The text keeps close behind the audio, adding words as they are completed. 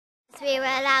we were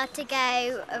allowed to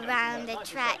go around the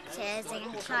tractors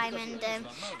and climb in them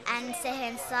and sit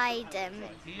inside them,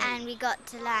 and we got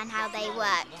to learn how they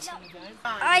worked.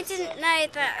 I didn't know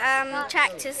that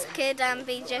tractors could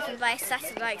be driven by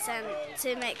satellites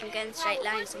to make them go in straight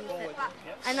lines.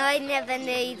 And I never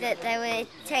knew that there were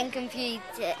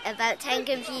about 10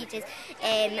 computers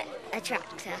in a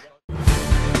tractor.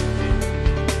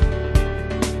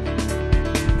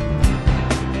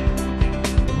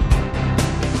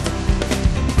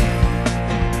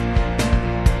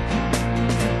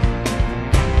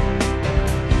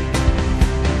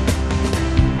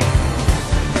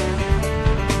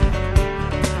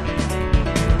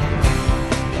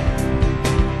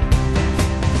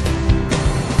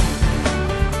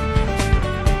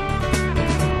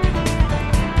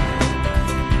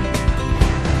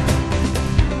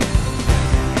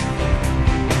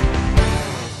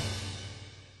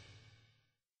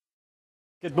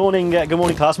 Good morning,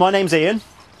 class. My name's Ian,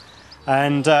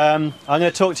 and I'm going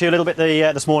to talk to you a little bit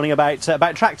this morning about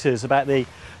tractors, about the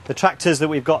tractors that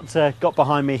we've got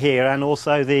behind me here, and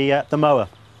also the mower.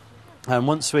 And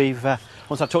once I've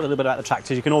talked a little bit about the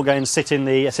tractors, you can all go and sit in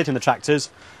the tractors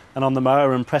and on the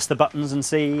mower and press the buttons and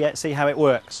see how it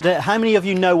works. How many of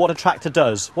you know what a tractor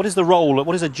does? What is the role?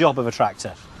 What is the job of a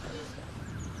tractor?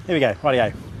 Here we go.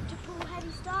 Rightio.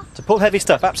 To pull heavy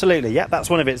stuff, absolutely. Yeah, that's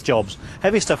one of its jobs.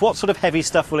 Heavy stuff. What sort of heavy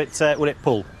stuff will it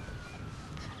pull?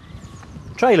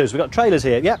 Trailers. We've got trailers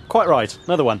here. Yep, quite right.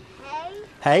 Another one.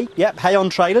 Hay. Yep, hay on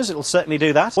trailers. It'll certainly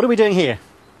do that. What are we doing here?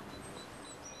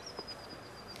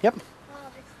 Yep.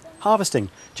 Harvesting.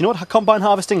 Do you know what combine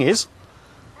harvesting is?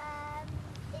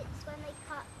 It's when they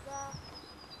cut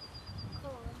the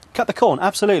corn. Cut the corn,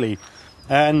 absolutely.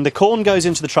 And the corn goes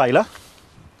into the trailer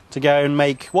to go and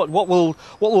make what will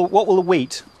the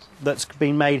wheat that's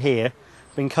been made here,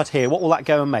 been cut here, what will that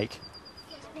go and make?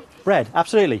 Bread,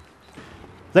 absolutely.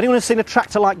 Has anyone seen a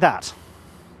tractor like that?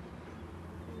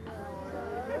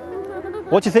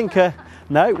 What do you think?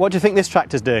 No? What do you think this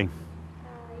tractor's doing?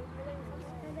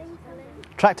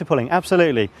 Tractor pulling,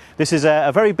 absolutely. This is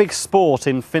a very big sport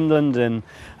in Finland and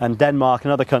Denmark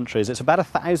and other countries. It's about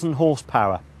 1,000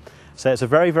 horsepower. So it's a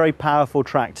very, very powerful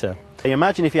tractor.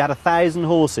 Imagine if you had 1,000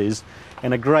 horses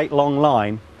in a great long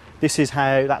line.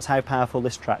 That's how powerful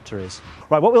this tractor is.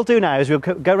 Right, what we'll do now is we'll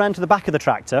go around to the back of the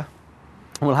tractor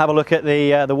and we'll have a look at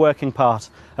the working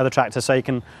part of the tractor, so you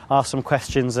can ask some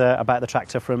questions about the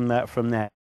tractor from there.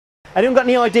 Anyone got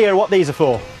any idea what these are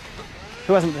for?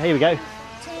 Who hasn't? Here we go. To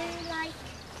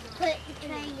put the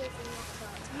trailers in the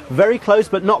car. Very close,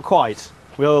 but not quite.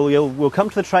 We'll come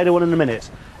to the trailer one in a minute.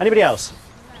 Anybody else?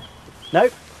 No?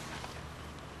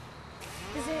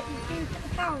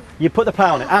 You put the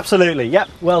plough on it, absolutely. Yep,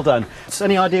 well done. So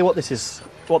any idea what this is?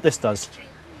 What this does?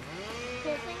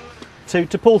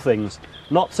 To pull things.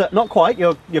 Not quite.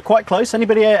 You're quite close.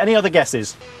 Anybody? Any other guesses?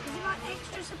 Is it like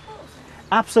extra support?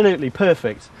 Absolutely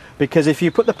perfect. Because if you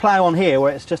put the plough on here,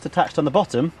 where it's just attached on the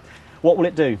bottom, what will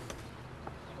it do?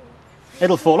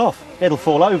 It'll fall off. It'll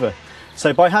fall over.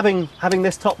 So by having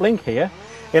this top link here,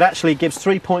 it actually gives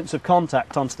 3 points of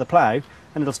contact onto the plough,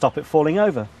 and it'll stop it falling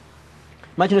over.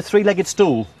 Imagine a three-legged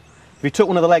stool. If you took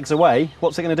one of the legs away,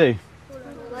 what's it going to do?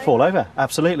 Fall over,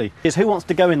 absolutely. Who wants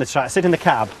to go in the sit in the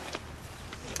cab?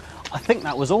 I think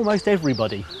that was almost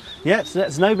everybody. Yeah, so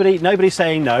that's nobody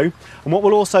saying no. And what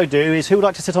we'll also do is, who would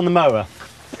like to sit on the mower?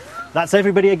 That's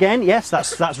everybody again. Yes,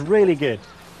 that's really good.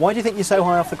 Why do you think you're so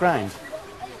high off the ground?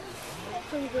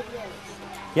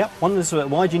 Yep.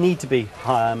 Why do you need to be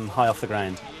high off the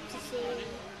ground?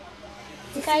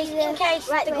 In case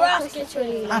the grass gets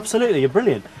really long. Absolutely, you're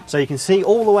brilliant. So you can see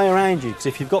all the way around you, because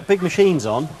if you've got big machines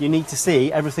on, you need to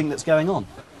see everything that's going on.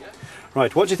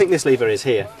 Right, what do you think this lever is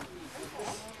here?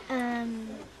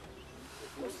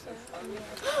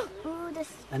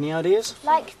 Any ideas?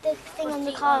 Like the thing on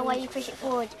the car where you push it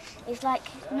forward. It's like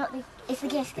it's the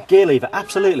gear stick. Gear lever,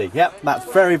 absolutely. Yep,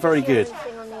 that's very, very good.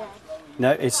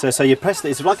 No, it's so you press.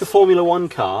 It's like a Formula One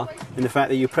car in the fact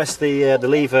that you press the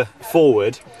lever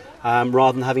forward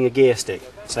rather than having a gear stick.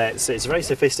 So it's a very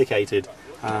sophisticated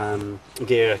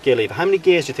gear lever. How many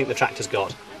gears do you think the tractor's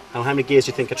got? And how many gears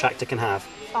do you think a tractor can have?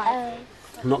 5.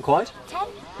 Not quite. 10.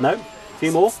 No. A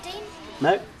few more. 16.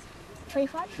 No.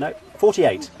 25. No.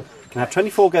 48. You can have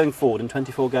 24 going forward and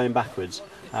 24 going backwards.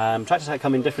 Tractors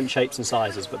come in different shapes and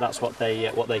sizes, but that's what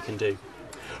they can do.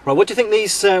 Right. What do you think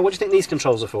these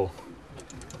controls are for?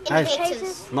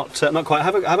 Indicators. Not quite.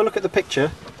 Have a look at the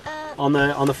picture on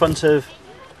the front of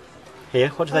here.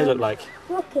 What do they look like?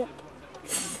 Rocket.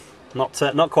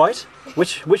 Not quite.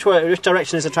 Which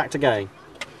direction is the tractor going?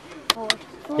 Forward.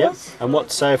 Yep. And what?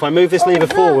 So if I move this lever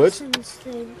forward.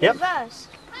 Yep. Reverse.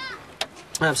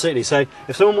 Absolutely. So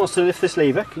if someone wants to lift this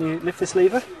lever, can you lift this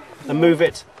lever and move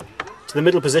it to the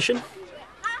middle position?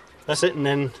 That's it. And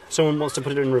then someone wants to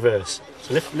put it in reverse.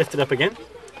 So lift it up again.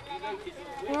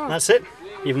 Wow. That's it.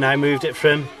 You've now moved it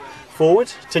from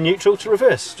forward to neutral to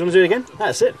reverse. Do you want to do it again?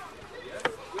 That's it.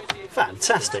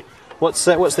 Fantastic. What's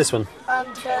this one?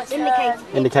 Indicator.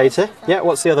 Indicator. Yeah.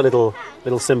 What's the other little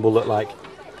symbol look like?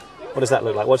 What does that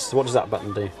look like? What does that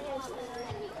button do?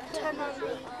 Turn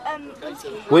on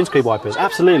Windscreen wipers.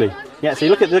 Absolutely. Yeah. So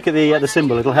you look at the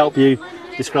symbol. It'll help you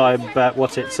describe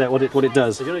what it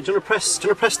does. So do you want to press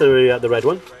the red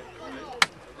one?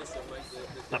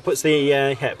 That puts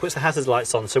the hazard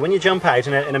lights on. So when you jump out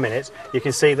in a minute, you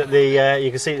can see that you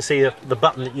can see the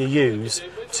button that you use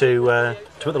to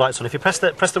put the lights on. If you press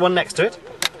the one next to it,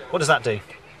 what does that do?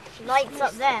 lights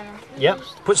up there. Yep,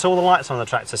 puts all the lights on the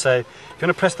tractor. So if you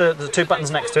want to press the two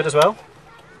buttons next to it as well,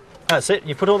 that's it.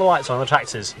 You put all the lights on the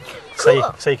tractors,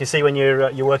 Cool. so you can see when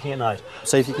you're working at night.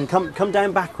 So if you can come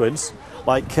down backwards,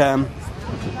 like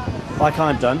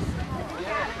I've done.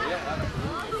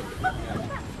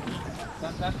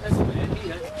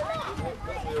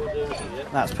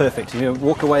 That's perfect. You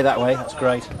walk away that way. That's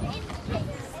great.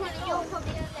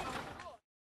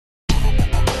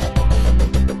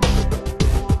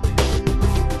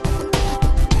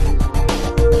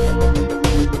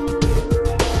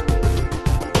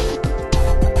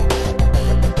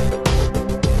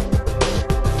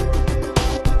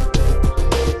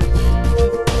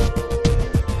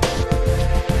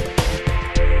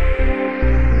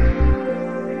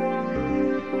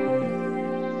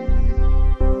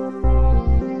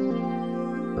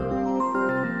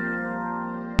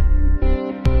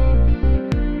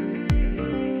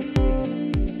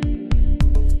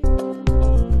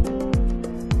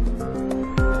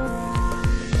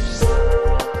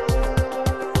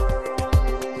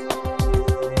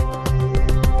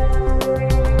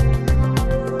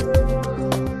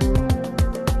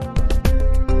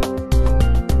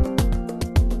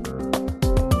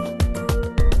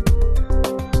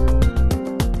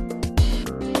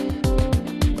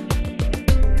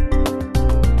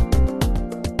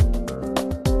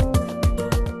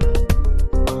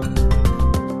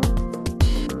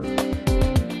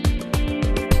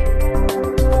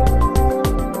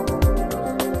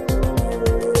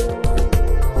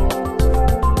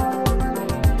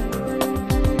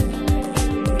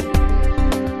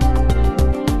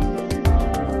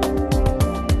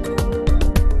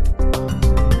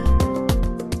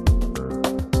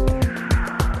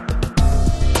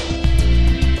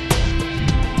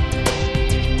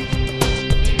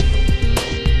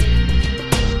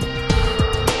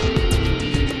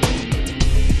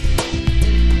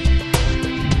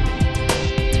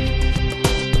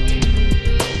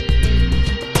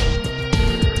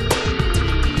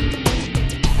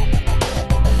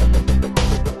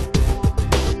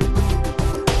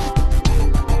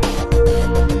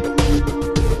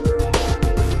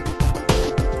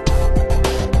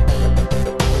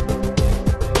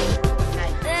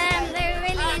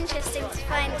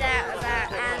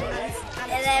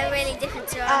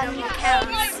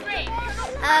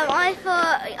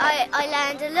 I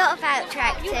learned a lot about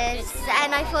tractors,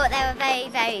 and I thought they were very,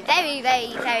 very, very,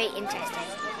 very, very interesting.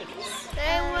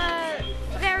 They were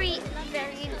very,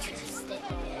 very interesting.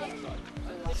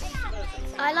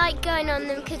 I like going on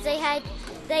them because they have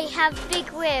big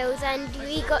wheels, and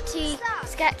we got to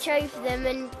sketch over them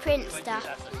and print stuff.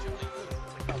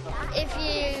 If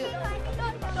you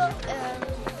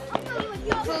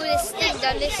pull this thing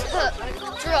down, this hook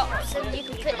drops and you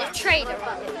can put the trailer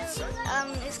on it.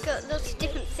 It's got lots of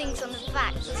different things on the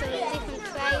back, so different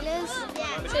trailers.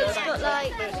 So it's got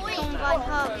like the combine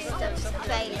harvester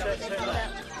trailer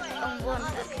on one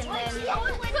hook, and then the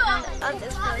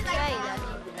others for a trailer.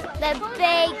 They're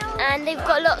big and they've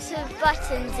got lots of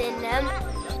buttons in them.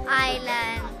 I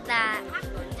learned that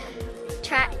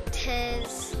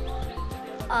tractors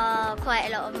are quite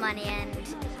a lot of money, and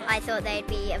I thought they'd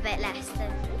be a bit less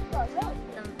than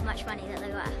the much money that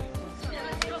they were.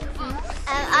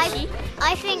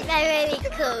 I think they're really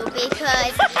cool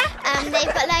because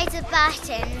they've got loads of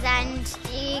buttons, and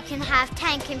you can have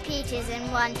 10 computers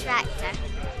in one tractor.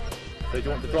 So do you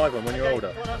want to drive one when you're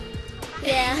older?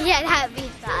 Yeah, that would be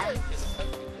fun.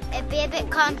 It'd be a bit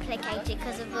complicated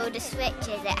because of all the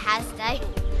switches it has though.